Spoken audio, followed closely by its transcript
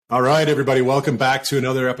All right, everybody, welcome back to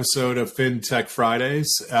another episode of FinTech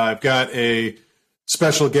Fridays. I've got a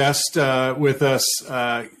special guest with us.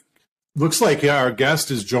 Looks like our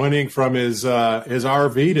guest is joining from his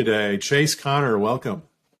RV today. Chase Connor, welcome.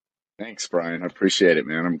 Thanks, Brian. I appreciate it,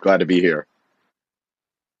 man. I'm glad to be here.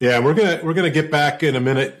 Yeah, we're gonna get back in a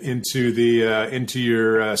minute into the into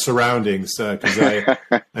your surroundings because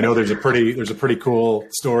I know there's a pretty cool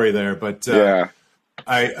story there. But yeah,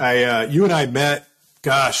 you and I met.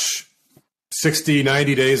 Gosh, 60,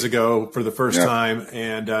 90 days ago for the first time.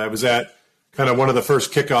 And I was at kind of one of the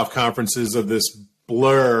first kickoff conferences of this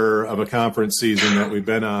blur of a conference season that we've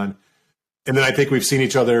been on. And then I think we've seen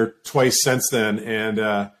each other twice since then.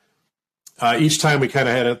 And each time we kind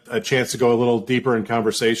of had a chance to go a little deeper in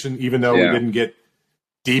conversation, even though we didn't get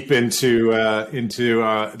deep into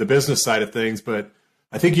the business side of things. But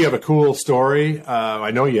I think you have a cool story. I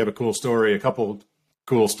know you have a cool story, a couple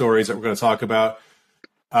cool stories that we're going to talk about.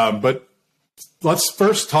 But let's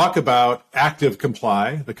first talk about Active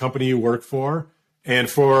Comply, the company you work for. And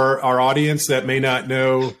for our audience that may not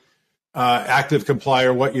know Active Comply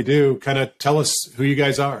or what you do, kind of tell us who you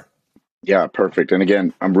guys are. Yeah, perfect. And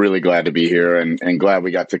again, I'm really glad to be here and glad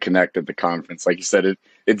we got to connect at the conference. Like you said,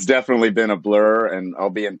 it's definitely been a blur, and I'll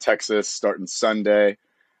be in Texas starting Sunday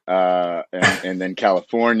and then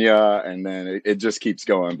California, and then it just keeps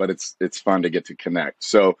going. But it's fun to get to connect.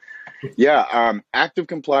 So Active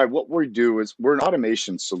Comply, what we do is we're an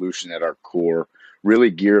automation solution at our core, really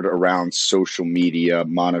geared around social media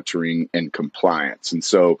monitoring and compliance. And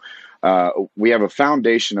so we have a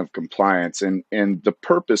foundation of compliance, and the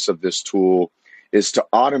purpose of this tool is to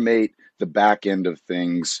automate the back end of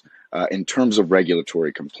things in terms of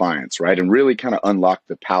regulatory compliance, right? And really kind of unlock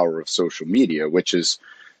the power of social media, which is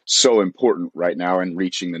so important right now in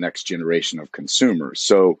reaching the next generation of consumers.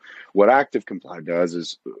 So what Active Comply does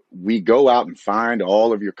is we go out and find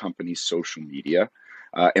all of your company's social media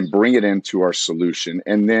and bring it into our solution.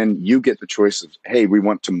 And then you get the choice of, hey, we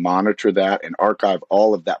want to monitor that and archive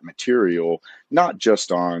all of that material, not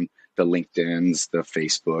just on the LinkedIns, the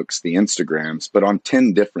Facebooks, the Instagrams, but on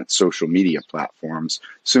 10 different social media platforms,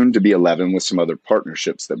 soon to be 11 with some other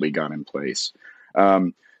partnerships that we got in place.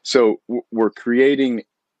 So we're creating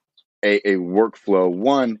a workflow,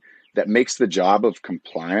 one that makes the job of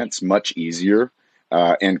compliance much easier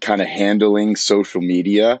and kind of handling social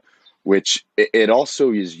media, which it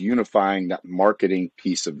also is unifying that marketing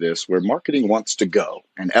piece of this, where marketing wants to go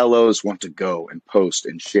and LOs want to go and post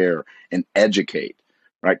and share and educate,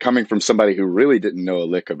 right? Coming from somebody who really didn't know a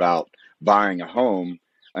lick about buying a home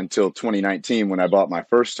until 2019 when I bought my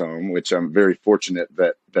first home, which I'm very fortunate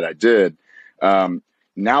that I did.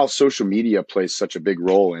 Now social media plays such a big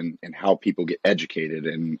role in how people get educated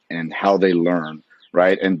and how they learn,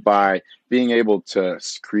 right? And by being able to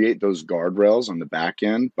create those guardrails on the back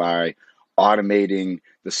end, by automating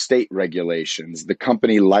the state regulations, the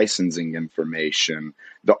company licensing information,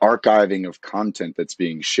 the archiving of content that's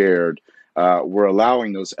being shared, we're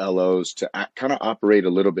allowing those LOs to kind of operate a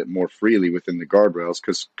little bit more freely within the guardrails,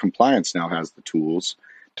 because compliance now has the tools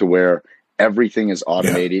to where everything is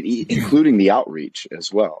automated, including the outreach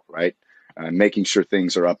as well, right? Making sure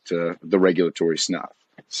things are up to the regulatory snuff.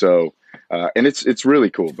 So, and it's really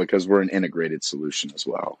cool because we're an integrated solution as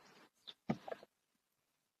well.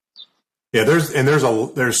 Yeah,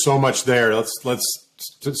 there's so much there. Let's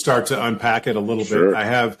start to unpack it a little bit. I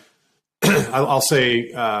have, I'll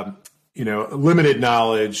say, limited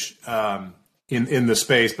knowledge in the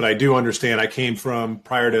space, but I do understand. I came from,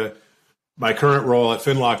 prior to my current role at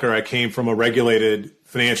FinLocker, I came from a regulated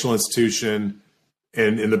financial institution,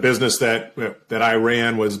 and in the business that I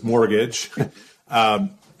ran was mortgage.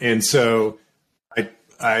 And so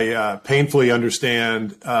I painfully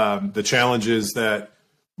understand the challenges that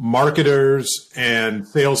marketers and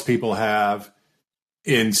salespeople have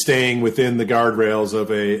in staying within the guardrails of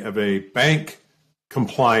a bank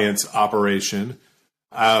compliance operation.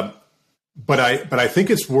 But I think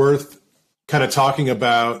it's worth kind of talking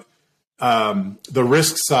about the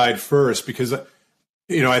risk side first, because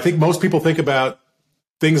I think most people think about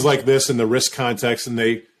things like this in the risk context, and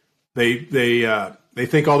they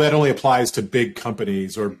think, oh, that only applies to big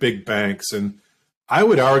companies or big banks. And I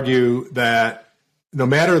would argue that no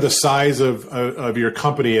matter the size of your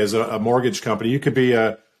company as a mortgage company, you could be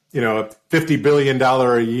a $50 billion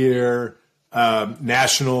a year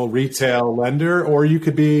national retail lender, or you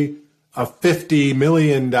could be a $50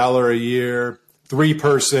 million a year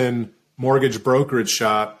 3-person mortgage brokerage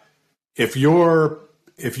shop. If you're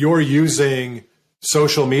using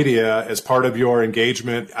social media as part of your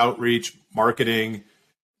engagement, outreach, marketing,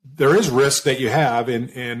 there is risk that you have,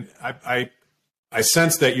 and I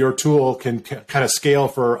sense that your tool can kind of scale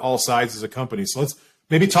for all sizes of companies. So let's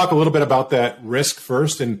maybe talk a little bit about that risk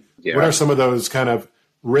first, and what are some of those kind of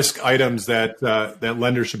risk items that that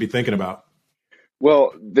lenders should be thinking about?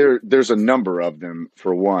 Well, there's a number of them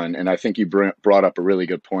for one, and I think you brought up a really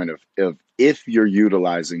good point of if you're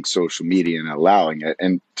utilizing social media and allowing it,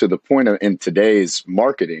 and to the point of in today's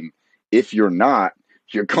marketing, if you're not,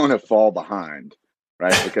 you're going to fall behind,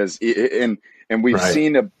 right? Because and we've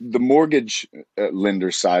seen the mortgage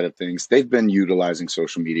lender side of things, they've been utilizing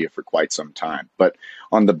social media for quite some time, but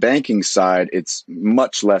on the banking side, it's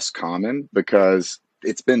much less common because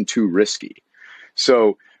it's been too risky.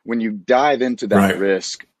 So when you dive into that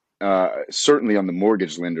risk, certainly on the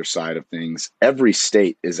mortgage lender side of things, every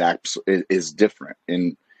state is different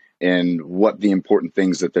in what the important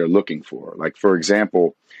things that they're looking for. Like, for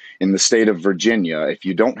example, in the state of Virginia, if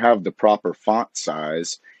you don't have the proper font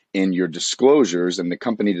size in your disclosures and the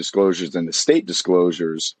company disclosures and the state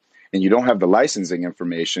disclosures, and you don't have the licensing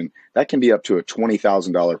information, that can be up to a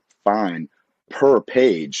 $20,000 fine per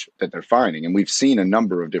page that they're finding. And we've seen a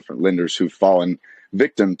number of different lenders who've fallen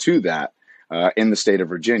victim to that in the state of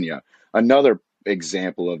Virginia. Another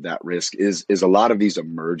example of that risk is a lot of these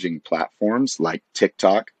emerging platforms, like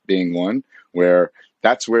TikTok being one, where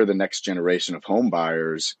that's where the next generation of home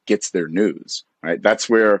buyers gets their news, right? That's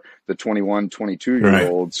where the 21,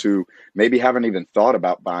 22-year-olds who maybe haven't even thought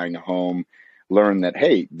about buying a home learn that,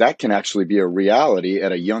 hey, that can actually be a reality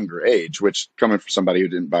at a younger age, which, coming from somebody who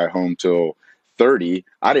didn't buy a home till 30,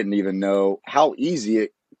 I didn't even know how easy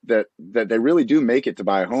that they really do make it to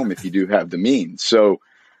buy a home if you do have the means. So,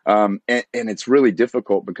 and it's really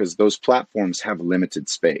difficult because those platforms have limited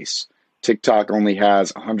space. TikTok only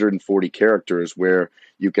has 140 characters where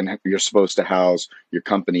you're supposed to house your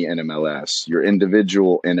company NMLS, your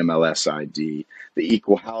individual NMLS ID, the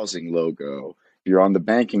equal housing logo. If you're on the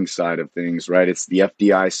banking side of things, right, it's the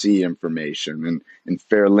FDIC information and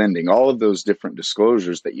fair lending, all of those different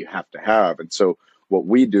disclosures that you have to have. And so what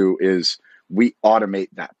we do is we automate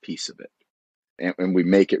that piece of it, and we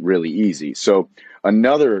make it really easy. So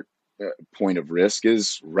another point of risk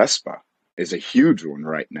is RESPA is a huge one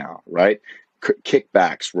right now, right?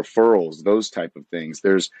 Kickbacks, referrals, those type of things.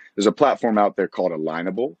 There's a platform out there called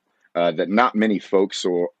Alignable that not many folks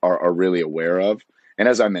are really aware of. And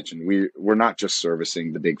as I mentioned, we're not just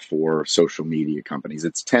servicing the big four social media companies.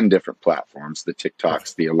 It's 10 different platforms, the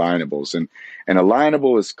TikToks, the Alignables. And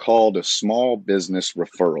Alignable is called a small business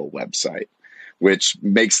referral website, which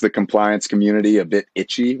makes the compliance community a bit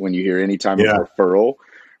itchy when you hear any time of referral,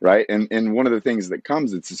 right? And one of the things that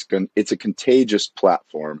comes, it's a contagious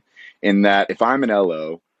platform in that if I'm an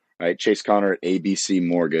LO, right, Chase Connor at ABC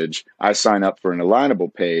Mortgage, I sign up for an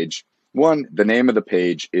Alignable page. One, the name of the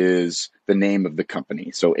page is the name of the company,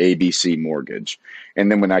 so ABC Mortgage.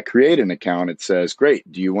 And then when I create an account, it says,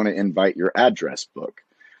 great, do you want to invite your address book?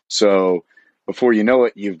 So before you know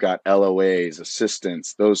it, you've got LOAs,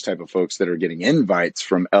 assistants, those type of folks that are getting invites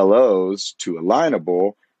from LOs to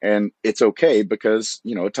Alignable. And it's okay because,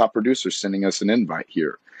 a top producer is sending us an invite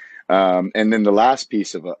here. And then the last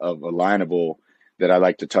piece of Alignable that I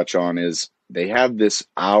like to touch on is they have this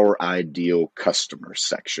Our Ideal Customer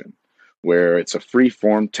section, where it's a free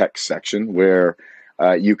form text section where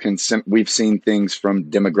we've seen things from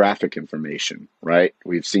demographic information, right?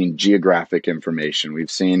 We've seen geographic information.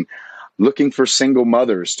 We've seen looking for single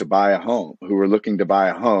mothers to buy a home who are looking to buy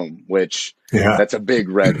a home, which that's a big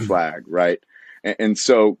red flag, right? And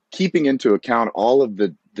so keeping into account all of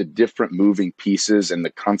the different moving pieces and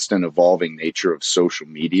the constant evolving nature of social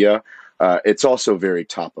media, it's also very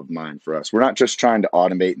top of mind for us. We're not just trying to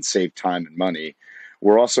automate and save time and money.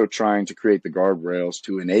 We're also trying to create the guardrails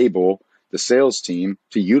to enable the sales team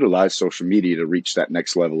to utilize social media to reach that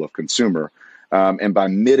next level of consumer. And by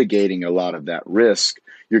mitigating a lot of that risk,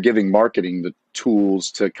 you're giving marketing the tools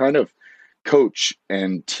to kind of coach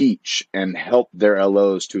and teach and help their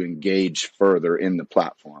LOs to engage further in the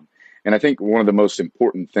platform. And I think one of the most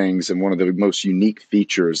important things and one of the most unique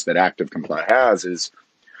features that Active Comply has is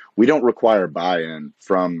we don't require buy-in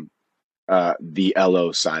from the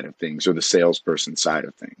LO side of things or the salesperson side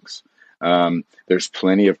of things. There's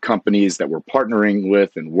plenty of companies that we're partnering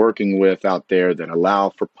with and working with out there that allow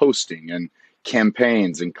for posting and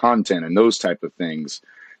campaigns and content and those type of things.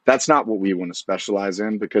 That's not what we want to specialize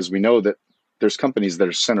in because we know that there's companies that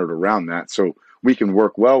are centered around that. So we can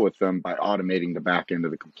work well with them by automating the back end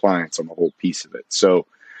of the compliance on the whole piece of it. So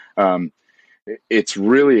it's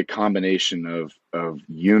really a combination of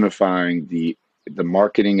unifying the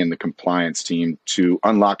marketing and the compliance team to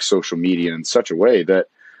unlock social media in such a way that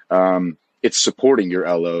it's supporting your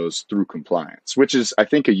LOs through compliance, which is, I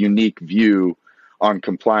think, a unique view on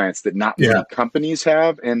compliance that not many companies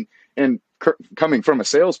have. And coming from a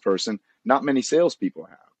salesperson, not many salespeople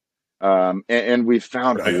have. And we've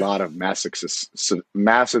found a lot of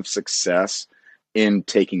massive success in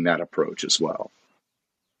taking that approach as well.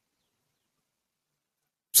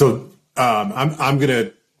 So I'm going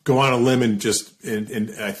to go on a limb and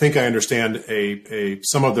and I think I understand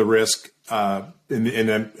some of the risk.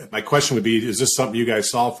 And my question would be: is this something you guys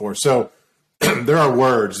solve for? So there are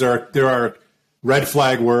words, there are red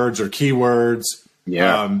flag words or keywords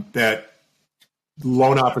that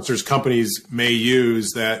loan officers, companies may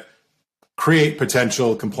use that create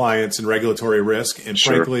potential compliance and regulatory risk. And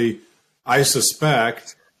frankly, I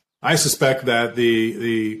suspect that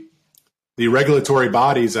the regulatory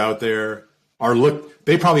bodies out there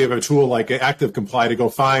they probably have a tool like Active Comply to go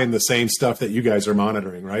find the same stuff that you guys are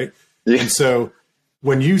monitoring, right? Yeah. And so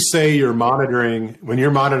when you say you're monitoring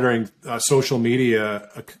social media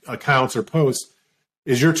accounts or posts,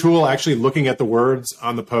 is your tool actually looking at the words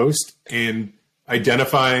on the post and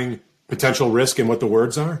identifying potential risk and what the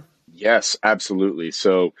words are? Yes, absolutely.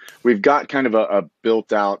 So we've got kind of a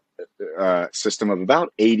built out system of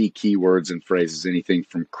about 80 keywords and phrases, anything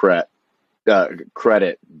from credit,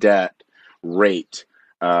 debt, rate,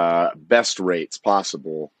 best rates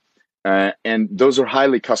possible. And those are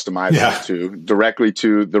highly customizable directly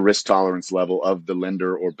to the risk tolerance level of the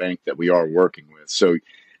lender or bank that we are working with. So,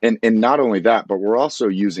 and not only that, but we're also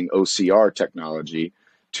using OCR technology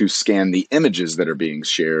to scan the images that are being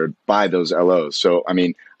shared by those LOs. So, I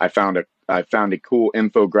mean, I found a cool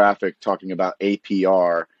infographic talking about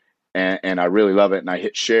APR, and I really love it. And I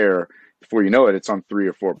hit share. Before you know it, it's on 3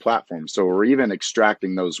 or 4 platforms. So we're even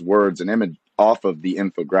extracting those words and image off of the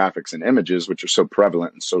infographics and images, which are so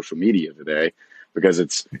prevalent in social media today because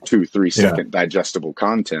it's 2-3 second digestible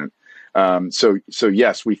content. So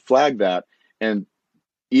yes, we flag that, and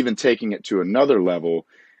even taking it to another level,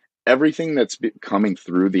 everything that's coming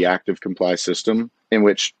through the Active Comply system, in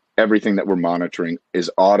which everything that we're monitoring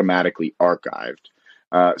is automatically archived.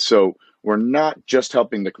 So we're not just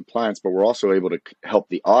helping the compliance, but we're also able to help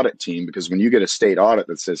the audit team, because when you get a state audit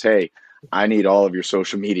that says, hey, I need all of your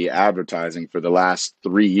social media advertising for the last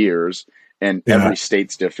 3 years, and every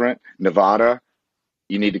state's different. Nevada,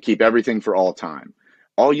 you need to keep everything for all time.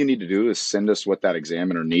 All you need to do is send us what that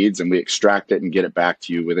examiner needs, and we extract it and get it back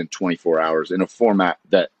to you within 24 hours in a format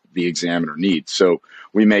that the examiner needs. So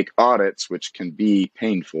we make audits, which can be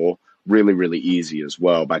painful, really, really easy as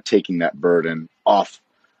well by taking that burden off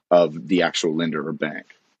of the actual lender or bank.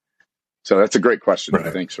 So that's a great question.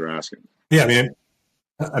 Right. Thanks for asking. Yeah,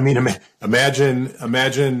 I mean,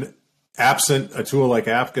 imagine absent a tool like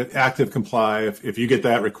Active Comply, if you get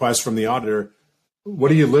that request from the auditor,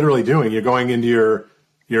 what are you literally doing? You're going into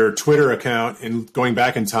your Twitter account and going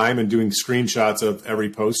back in time and doing screenshots of every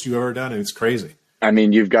post you've ever done, and it's crazy. I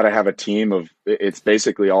mean, you've got to have a team of, it's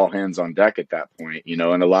basically all hands on deck at that point,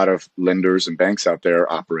 and a lot of lenders and banks out there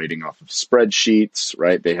are operating off of spreadsheets,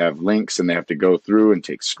 right? They have links and they have to go through and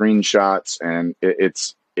take screenshots, and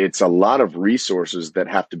it's a lot of resources that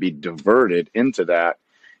have to be diverted into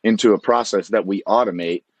a process that we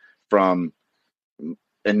automate from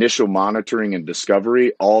initial monitoring and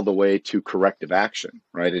discovery all the way to corrective action,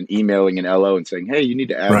 right? And emailing an LO and saying, hey, you need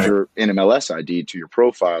to add your NMLS ID to your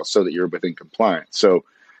profile so that you're within compliance. So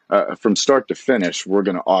from start to finish, we're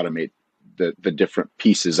going to automate the different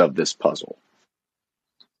pieces of this puzzle.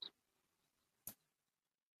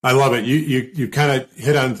 I love it. You kind of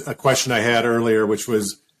hit on a question I had earlier, which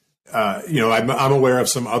was, I'm aware of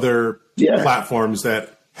some other platforms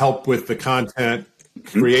that help with the content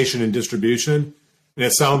creation and distribution. And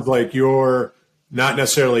it sounds like you're not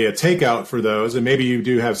necessarily a takeout for those, and maybe you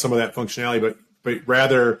do have some of that functionality, but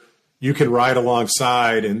rather you can ride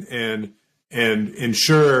alongside and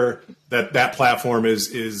ensure that platform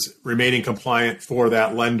is remaining compliant for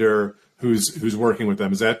that lender who's working with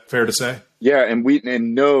them. Is that fair to say? Yeah,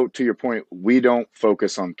 and no, to your point, we don't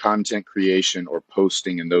focus on content creation or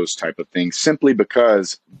posting and those type of things, simply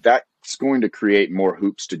because that's going to create more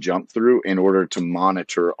hoops to jump through in order to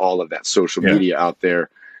monitor all of that social media out there.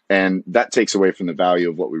 And that takes away from the value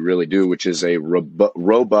of what we really do, which is a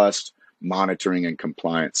robust monitoring and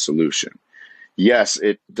compliance solution. Yes,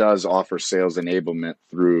 it does offer sales enablement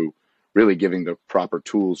through really giving the proper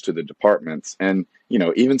tools to the departments. And,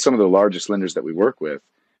 even some of the largest lenders that we work with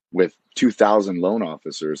 2,000 loan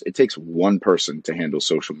officers, it takes one person to handle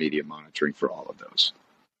social media monitoring for all of those.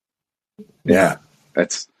 Yeah,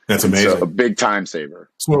 that's amazing. A big time saver.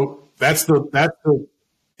 So that's the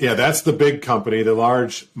big company, the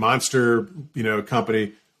large monster,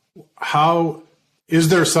 company. How is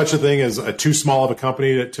there such a thing as a too small of a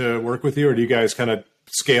company to work with you, or do you guys kind of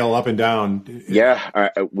scale up and down. Yeah,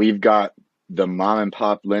 we've got the mom and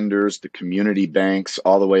pop lenders, the community banks,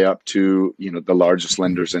 all the way up to, the largest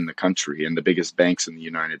lenders in the country and the biggest banks in the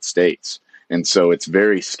United States. And so it's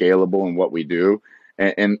very scalable in what we do.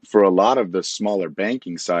 And for a lot of the smaller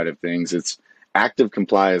banking side of things, it's Active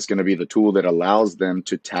Comply is going to be the tool that allows them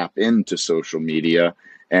to tap into social media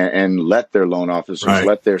and let their loan officers,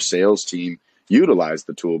 let their sales team utilize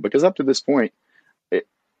the tool, because up to this point,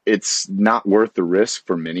 it's not worth the risk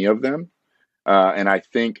for many of them. And I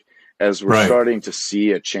think as we're starting to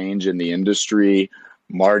see a change in the industry,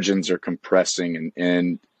 margins are compressing,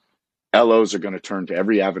 and LOs are going to turn to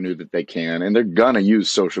every avenue that they can, and they're going to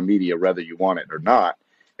use social media whether you want it or not.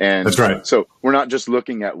 And that's right. So we're not just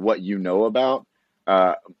looking at what you know about.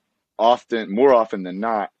 More often than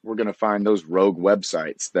not, we're going to find those rogue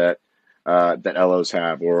websites that LOs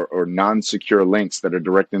have, or non-secure links that are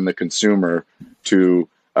directing the consumer to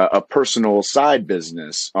a personal side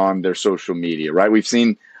business on their social media. Right? We've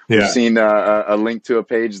seen a link to a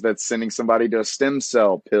page that's sending somebody to a stem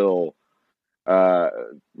cell pill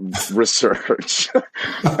research.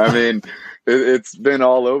 I mean, it's been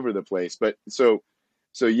all over the place. But so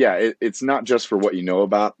yeah, it's not just for what you know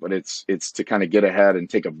about, but it's to kind of get ahead and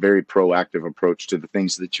take a very proactive approach to the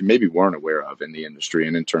things that you maybe weren't aware of in the industry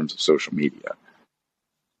and in terms of social media.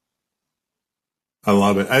 I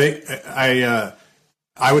love it.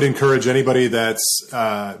 I would encourage anybody that's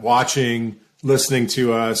watching, listening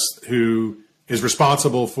to us, who is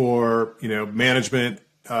responsible for management,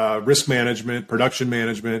 risk management, production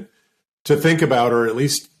management, to think about, or at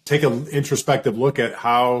least take an introspective look at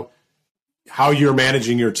how you're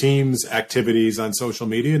managing your team's activities on social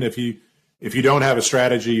media. And if you don't have a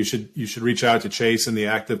strategy, you should reach out to Chase and the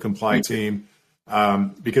Active Comply team,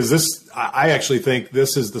 because I actually think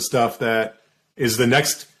this is the stuff that is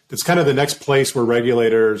it's kind of the next place where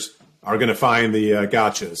regulators are going to find the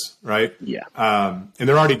gotchas, right? Yeah. And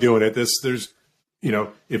they're already doing it.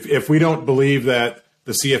 If we don't believe that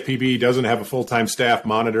the CFPB doesn't have a full-time staff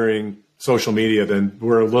monitoring social media, then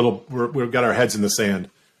we've got our heads in the sand.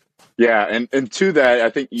 Yeah, and to that, I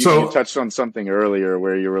think you touched on something earlier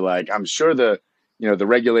where you were like, I'm sure the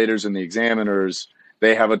regulators and the examiners,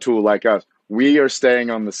 they have a tool like us. We are staying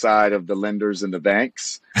on the side of the lenders and the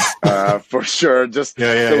banks, for sure, just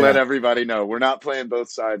to let everybody know we're not playing both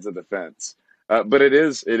sides of the fence. But it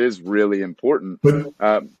is really important.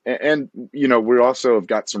 And we also have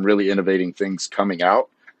got some really innovating things coming out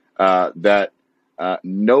that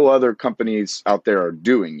no other companies out there are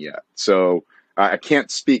doing yet. So I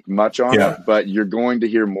can't speak much on it, but you're going to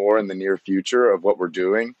hear more in the near future of what we're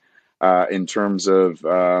doing in terms of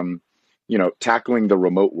tackling the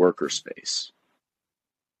remote worker space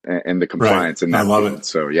and the compliance. And I love it.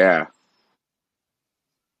 So yeah,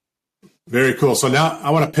 very cool. So now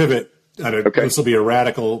I want to pivot. This will be a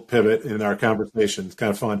radical pivot in our conversation. It's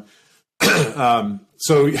kind of fun.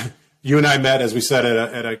 So you and I met, as we said,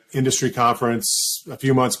 at an industry conference a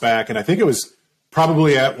few months back, and I think it was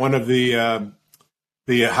probably at one of the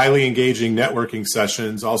highly engaging networking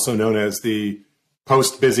sessions, also known as the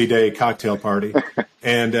post-busy day cocktail party.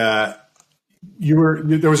 And there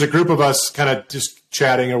was a group of us kind of just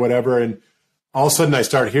chatting or whatever, and all of a sudden I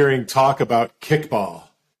start hearing talk about kickball.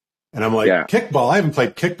 And I'm like, kickball? I haven't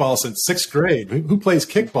played kickball since 6th grade. Who plays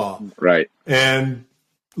kickball? Right. And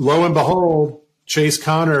lo and behold, Chase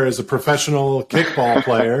Connor is a professional kickball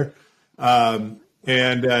player.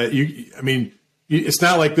 It's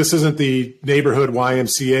not like this isn't the neighborhood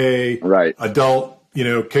YMCA adult,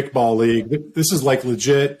 kickball league. This is like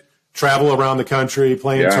legit travel around the country,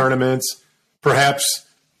 playing tournaments, perhaps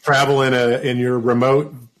travel in your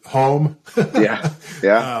remote home.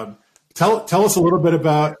 Yeah. Tell us a little bit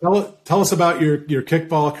about tell us about your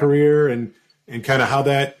kickball career and kind of how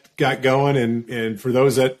that got going. And for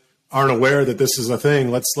those that aren't aware that this is a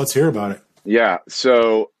thing, let's hear about it. Yeah.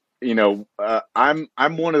 So, I'm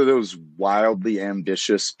one of those wildly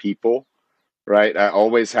ambitious people, right? I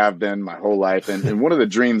always have been my whole life. And one of the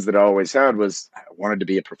dreams that I always had was I wanted to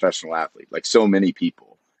be a professional athlete, like so many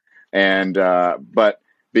people. And, but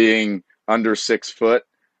being under 6 foot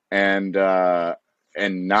and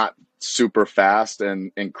not super fast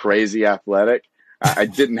and crazy athletic, I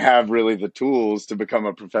didn't have really the tools to become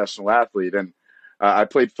a professional athlete. And I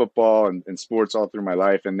played football and sports all through my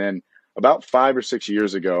life. And then about 5 or 6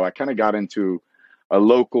 years ago, I kind of got into a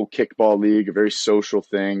local kickball league, a very social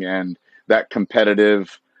thing. And that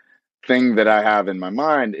competitive thing that I have in my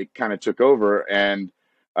mind, it kind of took over. And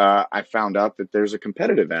I found out that there's a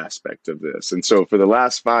competitive aspect of this. And so for the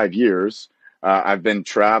last 5 years, I've been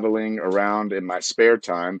traveling around in my spare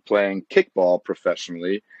time playing kickball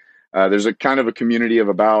professionally. There's a kind of a community of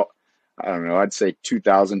about I don't know, I'd say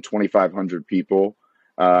 2,000, 2,500 people.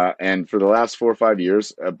 And for the last 4 or 5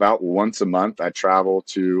 years, about once a month, I travel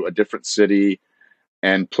to a different city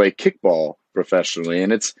and play kickball professionally.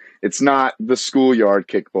 And it's not the schoolyard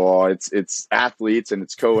kickball. It's athletes and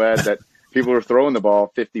it's co-ed that people are throwing the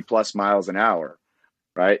ball 50 plus miles an hour,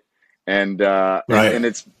 right? And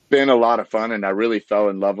it's been a lot of fun, and I really fell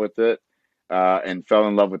in love with it, and fell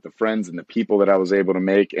in love with the friends and the people that I was able to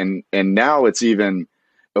make. And now it's even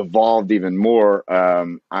evolved even more.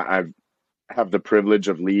 I have the privilege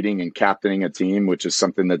of leading and captaining a team, which is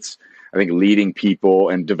something that's, I think, leading people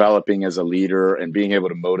and developing as a leader and being able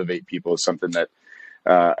to motivate people is something that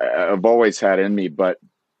I've always had in me. But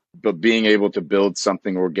being able to build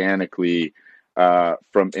something organically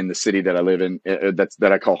from in the city that I live in,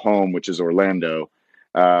 that I call home, which is Orlando,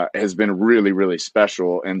 has been really, really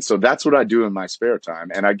special. And so that's what I do in my spare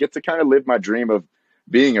time, and I get to kind of live my dream of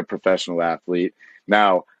being a professional athlete.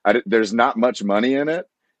 Now, there's not much money in it.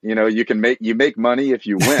 You know, you make money if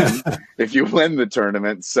you win, if you win the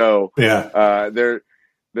tournament. So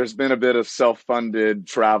there's been a bit of self-funded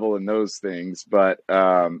travel and those things, but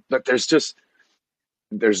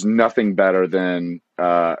there's nothing better than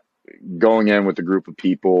going in with a group of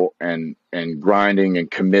people and grinding and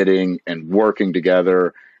committing and working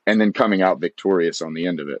together and then coming out victorious on the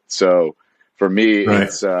end of it. So for me,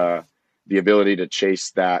 it's the ability to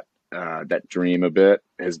chase that dream a bit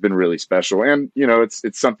has been really special. And, you know,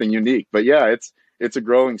 it's something unique, but yeah, it's a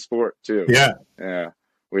growing sport too. Yeah.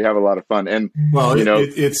 We have a lot of fun. And, well, you know,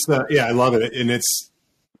 I love it. And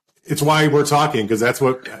it's why we're talking. Cause that's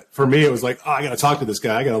what, for me, it was like, oh, I got to talk to this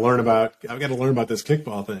guy. I got to learn about this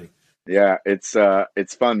kickball thing. Yeah. It's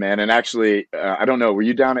fun, man. And actually, I don't know, were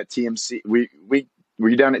you down at TMC? Were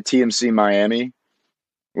you down at TMC Miami,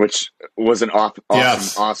 which was an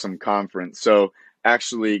awesome conference. So,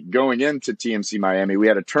 actually, going into TMC Miami, we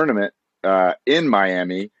had a tournament in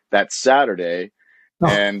Miami that Saturday,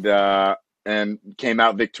 and came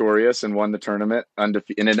out victorious and won the tournament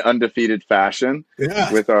in an undefeated fashion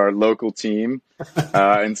with our local team.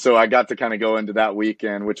 And so I got to kind of go into that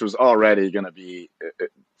weekend, which was already going to be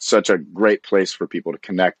such a great place for people to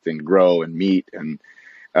connect and grow and meet. And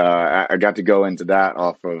I got to go into that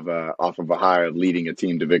off of a high of leading a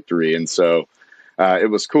team to victory, and so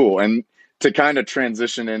it was cool. And to kind of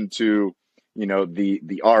transition into, you know, the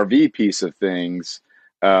RV piece of things.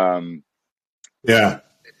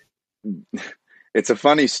 It's a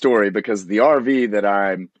funny story because the RV that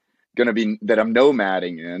I'm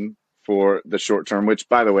nomading in for the short term, which,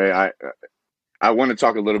 by the way, I want to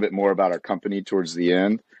talk a little bit more about our company towards the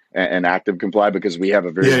end and Active Comply, because we have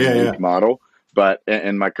a very unique model,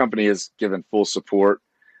 and my company has given full support.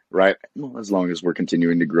 Right. Well, as long as we're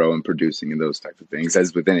continuing to grow and producing and those types of things,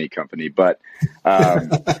 as with any company. But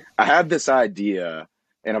I had this idea,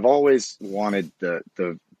 and I've always wanted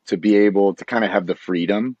to be able to kind of have the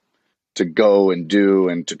freedom to go and do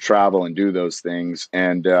and to travel and do those things.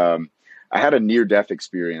 And I had a near-death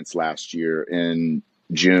experience last year in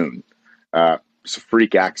June. It's a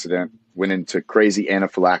freak accident, went into crazy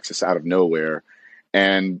anaphylaxis out of nowhere.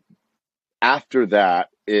 And after that,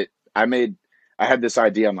 I had this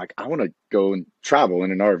idea. I'm like, I want to go and travel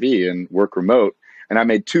in an RV and work remote. And I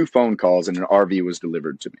made 2 phone calls, and an RV was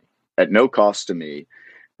delivered to me at no cost to me.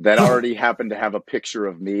 That already happened to have a picture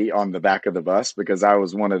of me on the back of the bus, because I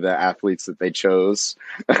was one of the athletes that they chose.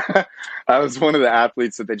 I was one of the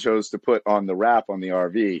athletes that they chose to put on the wrap on the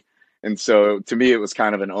RV. And so to me, it was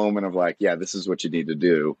kind of an omen of like, yeah, this is what you need to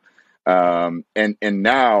do. And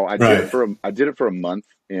now I did it for a month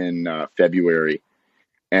in February.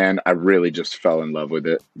 And I really just fell in love with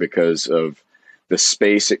it because of the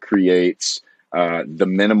space it creates, the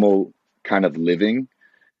minimal kind of living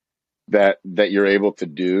that you're able to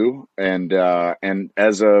do. And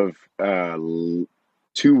as of 2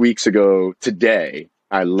 weeks ago today,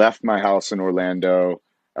 I left my house in Orlando,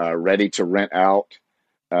 ready to rent out,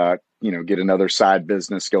 get another side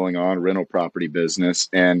business going on, rental property business.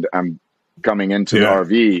 And I'm coming into the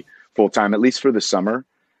RV full time, at least for the summer.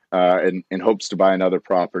 In hopes to buy another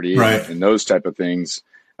property and those type of things,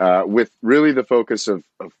 with really the focus of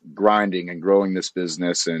grinding and growing this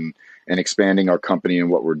business and expanding our company and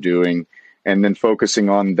what we're doing, and then focusing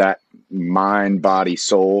on that mind, body,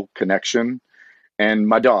 soul connection and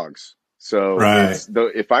my dogs. So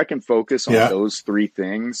if I can focus on those 3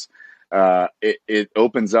 things, it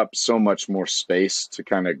opens up so much more space to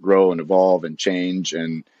kind of grow and evolve and change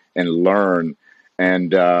and learn.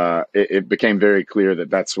 And it became very clear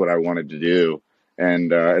that that's what I wanted to do.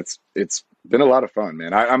 And it's been a lot of fun,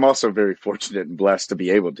 man. I'm also very fortunate and blessed to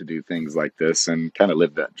be able to do things like this and kind of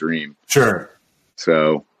live that dream. Sure.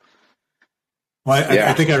 So, Well,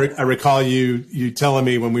 I think I recall you telling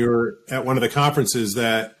me when we were at one of the conferences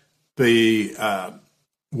that the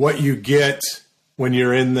what you get when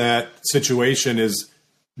you're in that situation is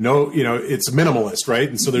it's minimalist, right?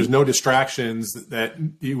 And so there's no distractions that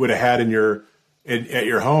you would have had at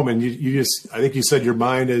your home, and you just, I think you said your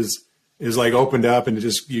mind is like opened up, and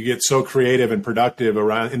you get so creative and productive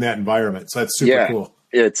around in that environment. So that's super cool.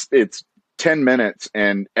 It's 10 minutes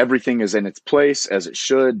and everything is in its place as it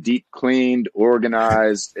should, deep cleaned,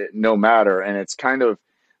 organized, no matter. And it's kind of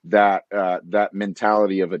that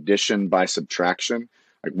mentality of addition by subtraction.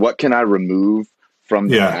 Like, what can I remove from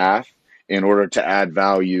the path in order to add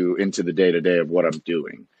value into the day-to-day of what I'm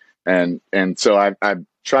doing? And so I've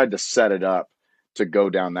tried to set it up to go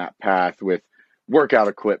down that path with workout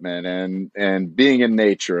equipment and being in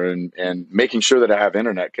nature and making sure that I have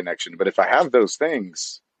internet connection. But if I have those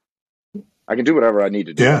things, I can do whatever I need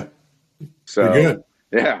to do. Yeah. So you're good.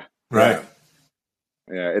 Yeah. Right.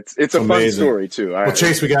 Yeah. It's a fun story too. Well,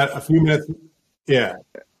 Chase, we got a few minutes. Yeah.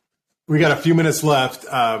 We got a few minutes left.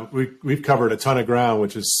 We've covered a ton of ground,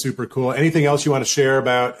 which is super cool. Anything else you want to share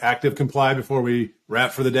about Active Comply before we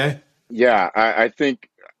wrap for the day? Yeah, I think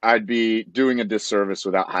I'd be doing a disservice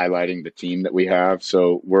without highlighting the team that we have.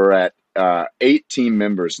 So we're at 8 team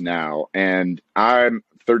members now, and I'm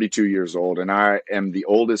 32 years old, and I am the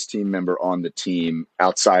oldest team member on the team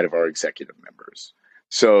outside of our executive members.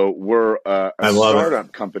 So we're a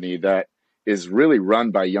startup company that is really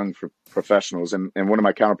run by young professionals. And one of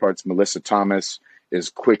my counterparts, Melissa Thomas, is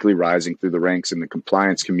quickly rising through the ranks in the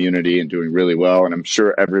compliance community and doing really well. And I'm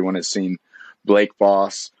sure everyone has seen Blake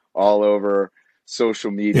Boss all over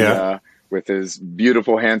social media with his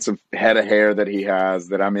beautiful, handsome head of hair that he has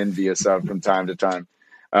that I'm envious of from time to time.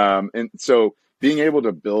 And so being able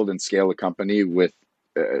to build and scale a company with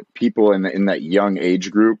people in that young age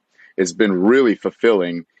group has been really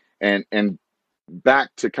fulfilling. And back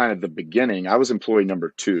to kind of the beginning, I was employee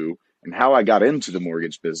number 2, and how I got into the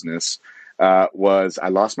mortgage business was I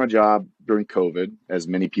lost my job during COVID, as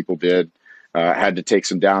many people did. Had to take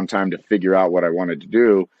some downtime to figure out what I wanted to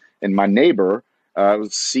do. And my neighbor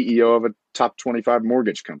was CEO of a top 25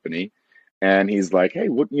 mortgage company. And he's like, hey,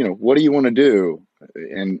 what do you want to do?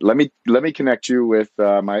 And let me connect you with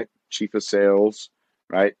my chief of sales,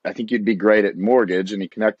 right? I think you'd be great at mortgage. And he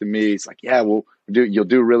connected me. He's like, yeah, you'll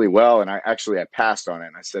do really well. And I passed on it.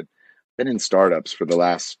 And I said, been in startups for the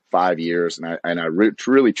last 5 years, and I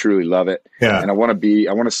really, truly love it. Yeah. And I want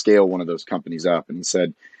to scale one of those companies up. And he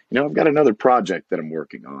said, I've got another project that I'm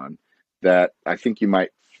working on that I think you might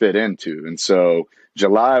fit into. And so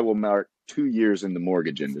July will mark 2 years in the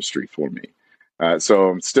mortgage industry for me. So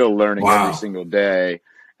I'm still learning every single day.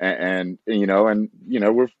 And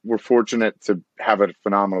we're fortunate to have a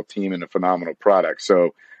phenomenal team and a phenomenal product.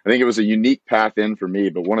 So I think it was a unique path in for me.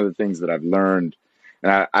 But one of the things that I've learned,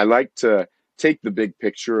 and I like to take the big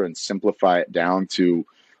picture and simplify it down to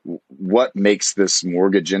what makes this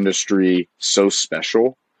mortgage industry so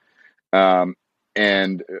special.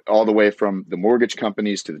 And all the way from the mortgage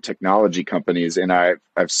companies to the technology companies. And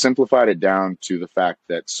I've simplified it down to the fact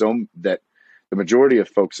that the majority of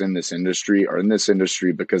folks in this industry are in this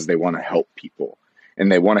industry because they want to help people,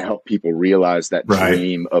 and they want to help people realize that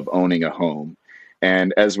dream of owning a home.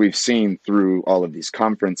 And as we've seen through all of these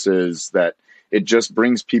conferences, that it just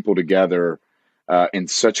brings people together in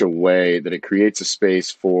such a way that it creates a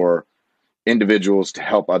space for individuals to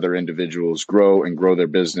help other individuals grow their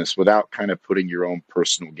business without kind of putting your own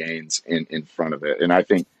personal gains in front of it. And I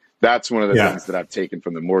think that's one of the things that I've taken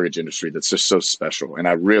from the mortgage industry that's just so special. And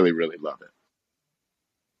I really, really love it.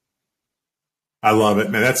 I love it,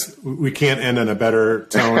 man. We can't end on a better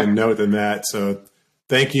tone and note than that. So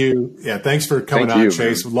thank you. Yeah. Thanks for coming on,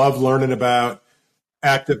 Chase. Man. Love learning about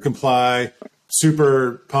Active Comply.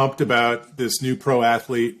 Super pumped about this new pro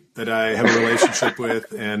athlete that I have a relationship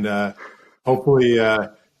with, and hopefully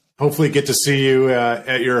get to see you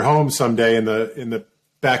at your home someday in the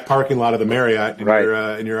back parking lot of the Marriott in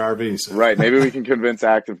your RV. So. Right. Maybe we can convince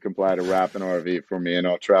Active Comply to wrap an RV for me, and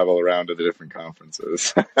I'll travel around to the different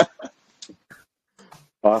conferences.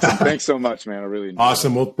 Awesome. Thanks so much, man. I really enjoyed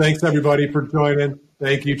Awesome. Well, thanks everybody for joining.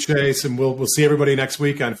 Thank you, Chase, and we'll see everybody next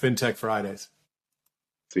week on FinTech Fridays.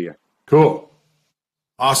 See ya. Cool.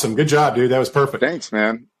 Awesome. Good job, dude. That was perfect. Thanks,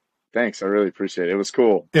 man. Thanks. I really appreciate it. It was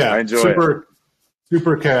cool. Yeah. I enjoyed it.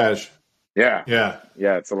 Super cash. Yeah. Yeah.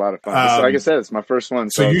 Yeah. It's a lot of fun. Like I said, it's my first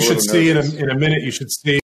one. So you should see in a minute, you should see